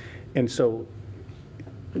 and so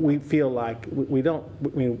we feel like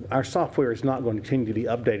our software is not going to continue to be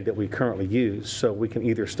updated that we currently use. So we can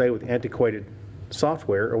either stay with antiquated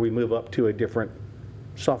software or we move up to a different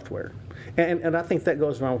software. And I think that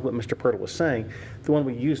goes along with what Mr. Pirtle was saying. The one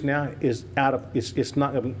we use now is it's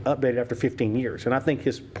not going to be updated after 15 years. And I think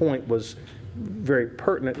his point was very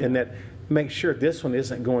pertinent in that make sure this one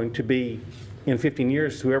isn't going to be, in 15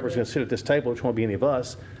 years, whoever's going to sit at this table, which won't be any of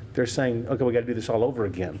us, they're saying, okay, we got to do this all over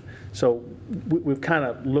again. So we've kind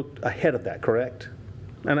of looked ahead of that, correct?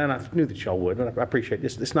 And I knew that y'all would, and I appreciate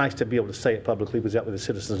it. It's nice to be able to say it publicly because that way the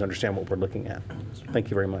citizens understand what we're looking at. Thank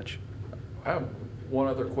you very much. I have one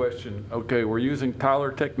other question. Okay, we're using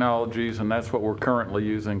Tyler Technologies, and that's what we're currently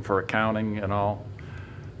using for accounting and all.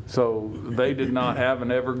 So they did not have an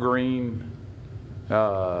evergreen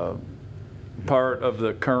part of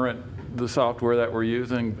the software that we're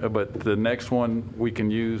using, but the next one we can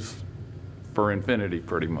use for infinity,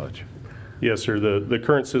 pretty much. Yes, sir. The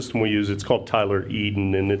current system we use, it's called Tyler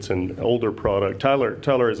Eden, and it's an older product.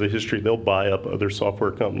 Tyler has a history. They'll buy up other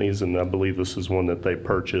software companies, and I believe this is one that they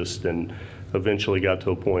purchased and eventually got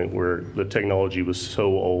to a point where the technology was so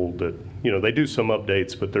old that, you know, they do some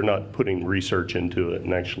updates, but they're not putting research into it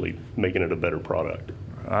and actually making it a better product.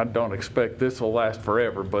 I don't expect this will last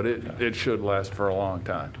forever, but it should last for a long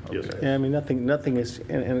time. Yes, sir. Yeah, I mean, nothing is,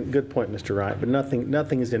 and good point, Mr. Wright, but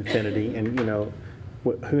nothing is infinity, and, you know,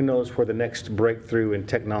 who knows where the next breakthrough in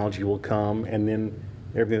technology will come, and then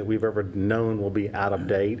everything that we've ever known will be out of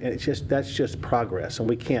date. And that's just progress, and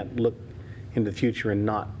we can't look into the future and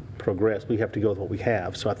not progress. We have to go with what we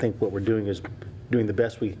have. So I think what we're doing is doing the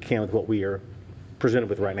best we can with what we are presented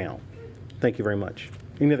with right now. Thank you very much.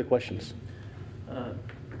 Any other questions?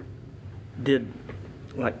 Did,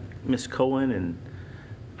 like, Ms. Cohen and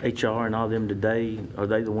HR and all them today, are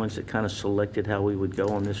they the ones that kind of selected how we would go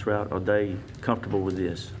on this route? Are they comfortable with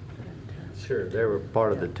this? Sure, they were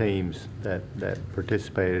part of the teams that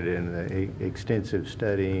participated in the extensive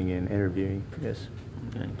studying and interviewing, yes.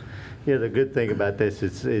 Okay. Yeah, the good thing about this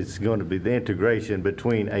is it's going to be the integration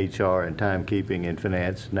between HR and timekeeping and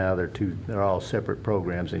finance. Now they're all separate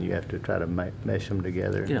programs, and you have to try to mesh them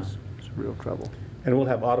together. Yeah. It's real trouble. And we'll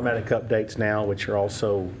have automatic updates now, which are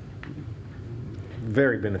also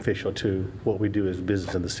very beneficial to what we do as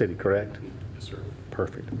business in the city, correct? Yes, sir.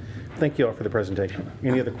 Perfect. Thank you all for the presentation.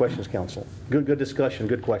 Any other questions, council? Good discussion,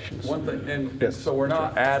 good questions. One thing, and Yes. so we're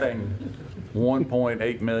not adding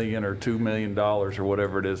 $1.8 million or $2 million or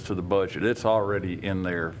whatever it is to the budget. It's already in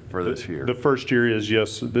there for this year. The first year is,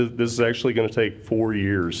 yes, this is actually going to take 4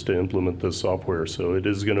 years to implement this software, so it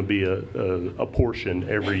is going to be a portion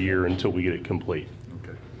every year until we get it complete.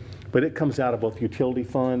 Okay. But it comes out of both utility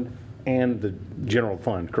fund and the general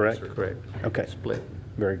fund, correct? That's correct. Okay. Split.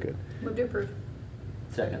 Very good. Move to approve.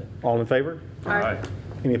 Second. All in favor? Aye.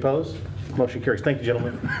 Any opposed? Motion carries. Thank you,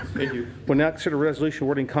 gentlemen. Thank you. We'll now consider a resolution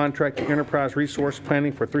awarding contract to Enterprise Resource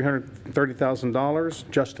Planning for $330,000.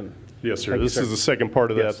 Justin? Yes, sir. Thank you, This sir. is the second part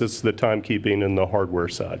of Yes. that. This is the timekeeping and the hardware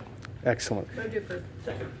side. Excellent. Move to approve.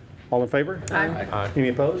 Second. All in favor? Aye. Any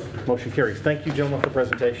opposed? Motion carries. Thank you, gentlemen, for the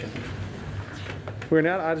presentation. We're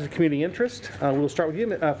now at items of community interest. We'll start with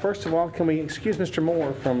you. First of all, can we excuse Mr.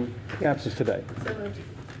 Moore from absence today? So moved.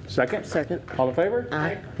 Second? Second. All in favor?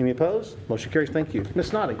 Aye. Any opposed? Motion carries. Thank you.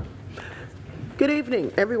 Ms. Snoddy? Good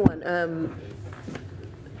evening, everyone.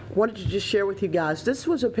 Wanted to just share with you guys, this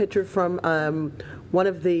was a picture from one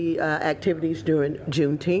of the activities during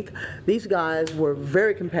Juneteenth. These guys were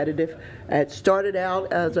very competitive. It started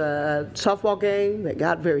out as a softball game that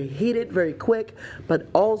got very heated, very quick, but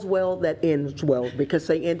all's well that ends well, because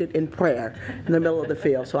they ended in prayer in the middle of the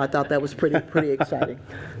field. So I thought that was pretty exciting.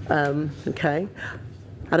 Okay.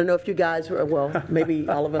 I don't know if you guys were, well, maybe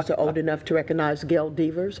all of us are old enough to recognize Gail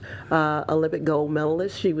Devers, Olympic gold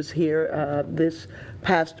medalist. She was here this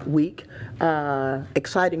past week.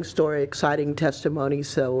 Exciting story, exciting testimony,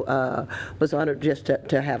 so was honored just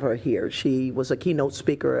to have her here. She was a keynote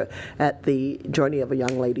speaker at the Journey of a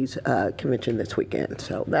Young Ladies convention this weekend,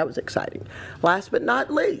 so that was exciting. Last but not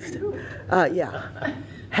least,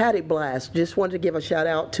 had a blast. Just wanted to give a shout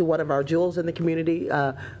out to one of our jewels in the community,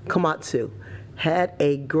 Komatsu. Had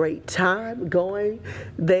a great time going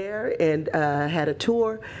there and had a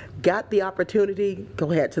tour. Got the opportunity,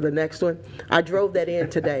 go ahead to the next one. I drove that in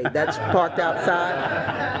today. That's parked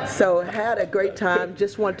outside. So had a great time.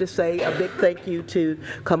 Just want to say a big thank you to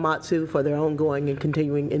Komatsu for their ongoing and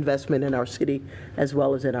continuing investment in our city as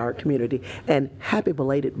well as in our community. And happy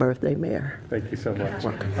belated birthday, Mayor. Thank you so much. I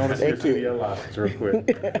want to see your CDL license real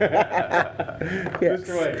quick. Yes.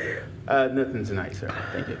 Mr. Wade? Nothing tonight, sir.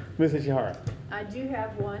 Thank you. Ms. Ishihara? I do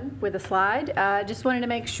have one with a slide. Just wanted to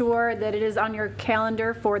make sure that it is on your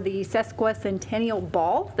calendar for the Sesquicentennial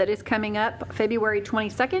Ball that is coming up February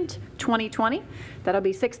 22nd, 2020. That'll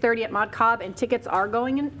be 6:30 at Mod Cobb, and tickets are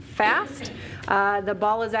going in fast. The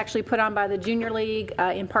ball is actually put on by the Junior League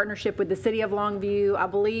in partnership with the City of Longview. I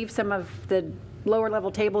believe some of the lower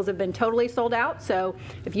level tables have been totally sold out, so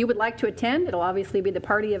if you would like to attend, it'll obviously be the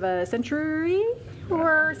party of a century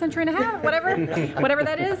or century and a half, whatever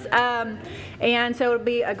that is. And so it'll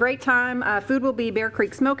be a great time. Food will be Bear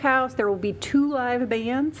Creek Smokehouse. There will be 2 live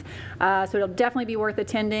bands, so it'll definitely be worth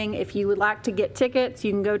attending. If you would like to get tickets,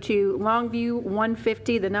 you can go to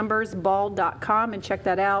Longview150ball.com and check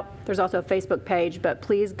that out. There's also a Facebook page, but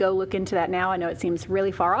please go look into that now. I know it seems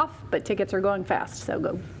really far off, but tickets are going fast, so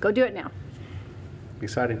go do it now.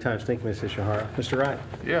 Exciting times. Thank you, Ms. Ishihara. Mr. Wright?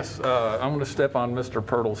 Yes, I'm going to step on Mr.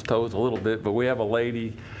 Pirtle's toes a little bit, but we have a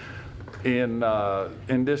lady in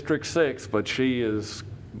District 6, but she is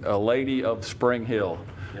a lady of Spring Hill.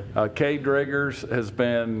 Kay Driggers has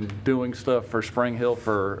been doing stuff for Spring Hill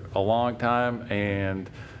for a long time, and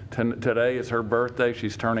today is her birthday.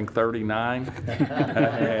 She's turning 39,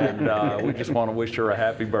 and we just want to wish her a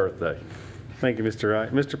happy birthday. Thank you, Mr.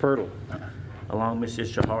 Wright. Mr. Pirtle. Along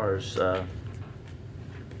Mrs. Shahar's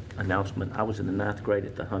announcement, I was in the 9th grade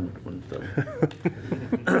at the 100 one, so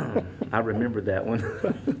I remember that one.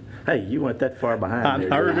 Hey, you weren't that far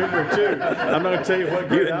behind. I remember it too. I'm not going to tell you what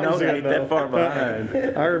grade I was in, that far behind.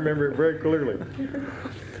 I remember it very clearly.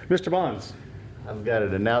 Mr. Bonds. I've got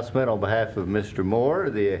an announcement on behalf of Mr.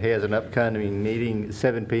 Moore. He has an upcoming meeting at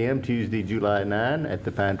 7 p.m. Tuesday, July 9 at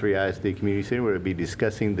the Pine Tree ISD Community Center, where he'll be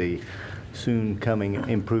discussing the soon coming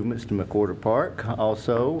improvements to McWhorter Park.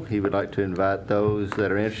 Also, he would like to invite those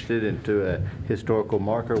that are interested into a historical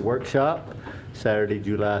marker workshop Saturday,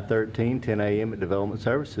 July 13, 10 a.m. at Development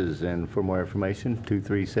Services. And for more information,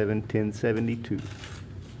 237-1072.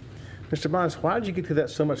 Mr. Bonds, why did you get through that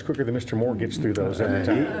so much quicker than Mr. Moore gets through those every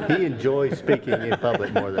time? He enjoys speaking in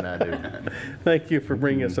public more than I do. Thank you for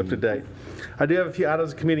bringing us up to date. I do have a few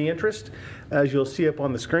items of community interest. As you'll see up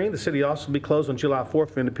on the screen, the city also will be closed on July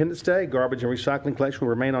 4th for Independence Day. Garbage and recycling collection will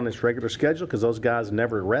remain on its regular schedule because those guys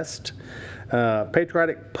never rest.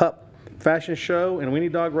 Patriotic Pup Fashion Show and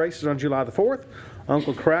Weenie Dog races on July the 4th.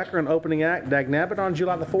 Uncle Cracker and opening act Dag Nabbit on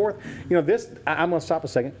July the 4th. You know, this, I'm going to stop a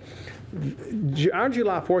second. Our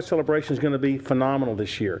July 4th celebration is going to be phenomenal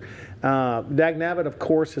this year. Dag Nabbit, of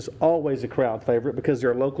course, is always a crowd favorite because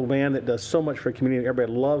they're a local band that does so much for the community.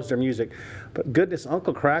 Everybody loves their music. But goodness,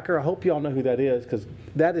 Uncle Cracker, I hope you all know who that is because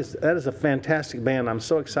that is a fantastic band. I'm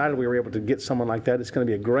so excited we were able to get someone like that. It's going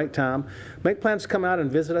to be a great time. Make plans to come out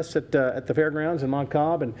and visit us at the fairgrounds in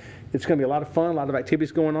Montcalm, and it's going to be a lot of fun, a lot of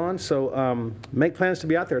activities going on. So make plans to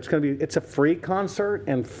be out there. It's a free concert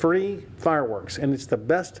and free fireworks, and it's the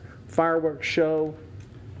best fireworks show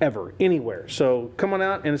ever, anywhere. So come on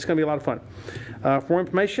out, and it's going to be a lot of fun. For more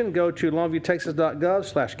information, go to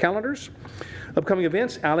longviewtexas.gov/calendars. Upcoming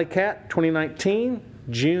events, Alley Cat 2019,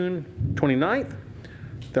 June 29th.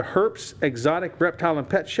 The Herps Exotic Reptile and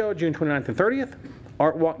Pet Show, June 29th and 30th.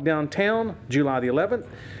 Art Walk Downtown, July the 11th.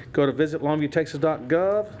 Go to visit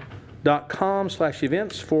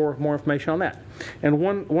longviewtexas.gov.com/events for more information on that. And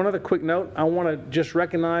one other quick note, I want to just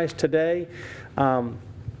recognize today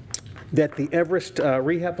that the Everest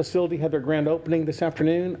Rehab Facility had their grand opening this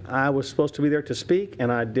afternoon. I was supposed to be there to speak,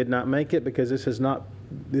 and I did not make it because this has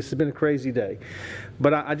been a crazy day.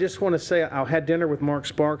 But I just want to say I had dinner with Mark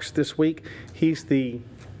Sparks this week. He's the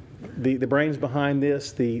brains behind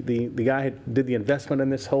this, the guy who did the investment in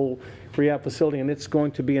this whole rehab facility, and it's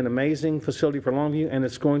going to be an amazing facility for Longview, and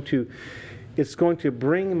it's going to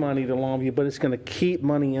bring money to Longview, but it's going to keep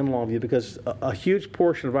money in Longview because a huge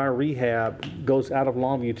portion of our rehab goes out of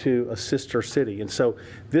Longview to a sister city. And so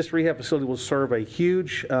this rehab facility will serve a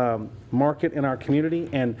huge market in our community,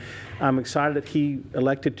 and I'm excited that he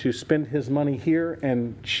elected to spend his money here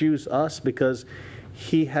and choose us because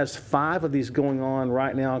he has 5 of these going on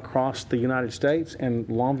right now across the United States, and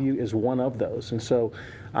Longview is one of those. And so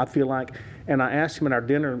I feel like, and I asked him at our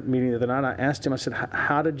dinner meeting the other night, I said,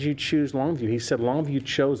 how did you choose Longview? He said, Longview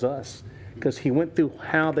chose us, because he went through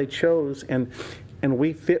how they chose, and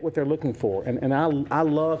we fit what they're looking for. And I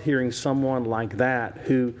love hearing someone like that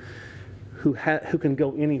who can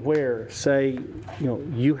go anywhere say,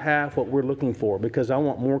 you have what we're looking for, because I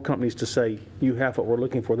want more companies to say, you have what we're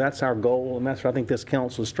looking for. That's our goal, and that's what I think this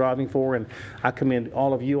council is striving for. And I commend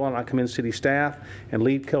all of you, and I commend city staff and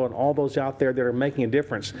LeadCo and all those out there that are making a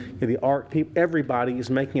difference. The art people, everybody is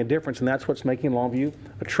making a difference, and that's what's making Longview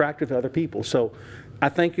attractive to other people. So I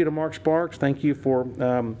thank you to Mark Sparks. Thank you for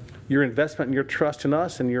your investment and your trust in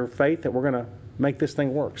us and your faith that we're going to make this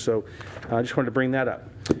thing work. So I just wanted to bring that up.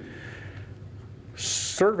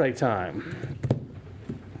 Survey time.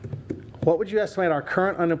 What would you estimate our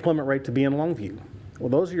current unemployment rate to be in Longview? Well,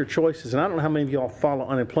 those are your choices, and I don't know how many of y'all follow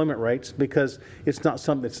unemployment rates because it's not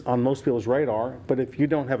something that's on most people's radar, but if you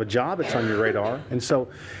don't have a job, it's on your radar. And so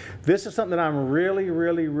this is something that I'm really,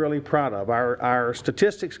 really, really proud of. Our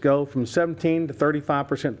statistics go from 17 to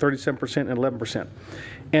 35%, 37%, and 11%.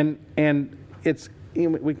 And it's,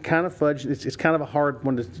 we kind of fudge, it's kind of a hard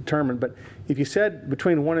one to determine, but if you said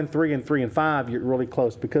between 1 and 3 and 3 and 5, you're really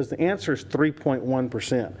close, because the answer is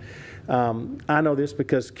 3.1%. I know this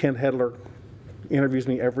because Ken Hedler interviews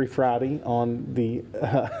me every Friday on the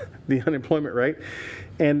unemployment rate,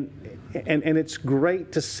 and it's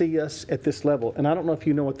great to see us at this level. And I don't know if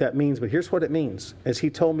you know what that means, but here's what it means. As he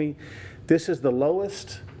told me, this is the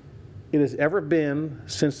lowest it has ever been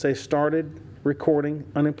since they started recording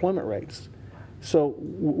unemployment rates. So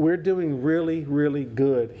we're doing really, really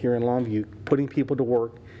good here in Longview, putting people to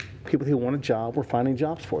work, people who want a job, we're finding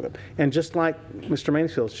jobs for them. And just like Mr.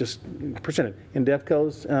 Mansfield's just presented,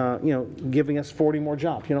 Indevco's, giving us 40 more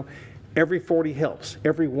jobs. Every 40 helps.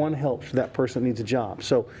 Every one helps for that person that needs a job.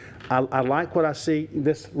 So I like what I see.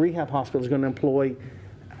 This rehab hospital is going to employ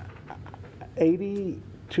 80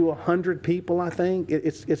 to 100 people, I think.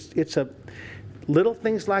 It's a little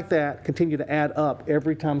things like that continue to add up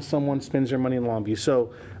every time someone spends their money in Longview.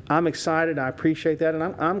 So I'm excited. I appreciate that. And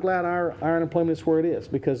I'm glad our unemployment is where it is,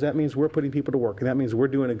 because that means we're putting people to work, and that means we're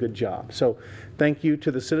doing a good job. So thank you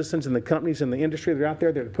to the citizens and the companies and the industry that are out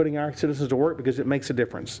there that are putting our citizens to work, because it makes a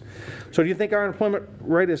difference. So do you think our unemployment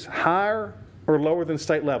rate is higher or lower than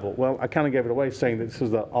state level? Well, I kind of gave it away saying that this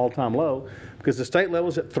is the all-time low, because the state level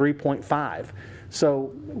is at 3.5.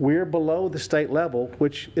 So we're below the state level,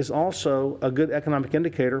 which is also a good economic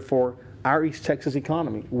indicator for our East Texas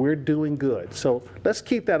economy. We're doing good. So let's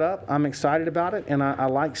keep that up. I'm excited about it, and I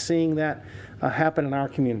like seeing that happen in our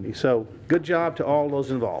community. So good job to all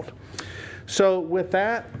those involved. So with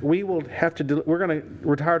that, we will have to, we're going to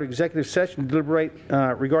retire to executive session to deliberate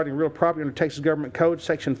regarding real property under Texas Government Code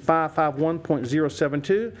Section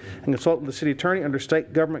 551.072 and consult with the city attorney under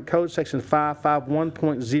State Government Code Section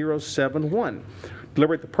 551.071.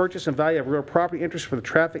 Deliberate the purchase and value of real property interest for the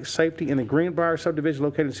traffic safety in the Greenbrier subdivision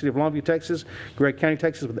located in the city of Longview, Texas, Gregg County,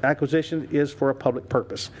 Texas, with acquisition is for a public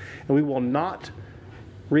purpose. And we will not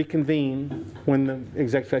reconvene when the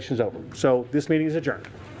executive session is over. So this meeting is adjourned.